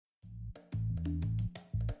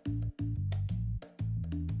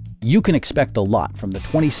You can expect a lot from the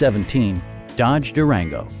 2017 Dodge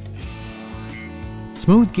Durango.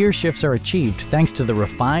 Smooth gear shifts are achieved thanks to the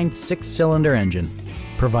refined 6-cylinder engine,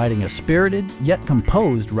 providing a spirited yet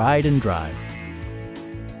composed ride and drive.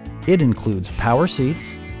 It includes power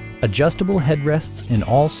seats, adjustable headrests in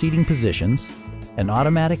all seating positions, an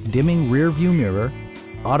automatic dimming rear view mirror,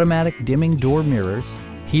 automatic dimming door mirrors,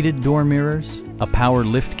 heated door mirrors, a power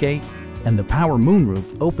liftgate, and the power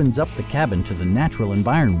moonroof opens up the cabin to the natural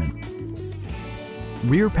environment.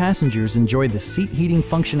 Rear passengers enjoy the seat heating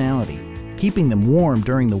functionality, keeping them warm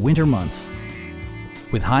during the winter months.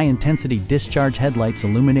 With high-intensity discharge headlights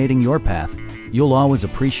illuminating your path, you'll always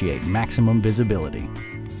appreciate maximum visibility.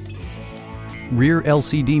 Rear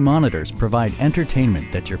LCD monitors provide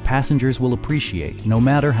entertainment that your passengers will appreciate no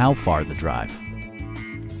matter how far the drive.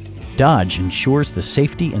 Dodge ensures the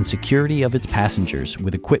safety and security of its passengers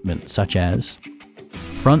with equipment such as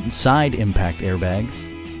front and side impact airbags,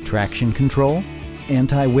 traction control,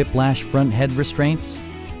 anti-whiplash front head restraints,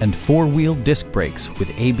 and 4-wheel disc brakes with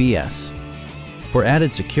ABS. For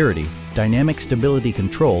added security, dynamic stability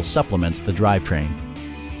control supplements the drivetrain.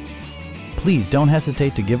 Please don't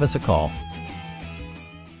hesitate to give us a call.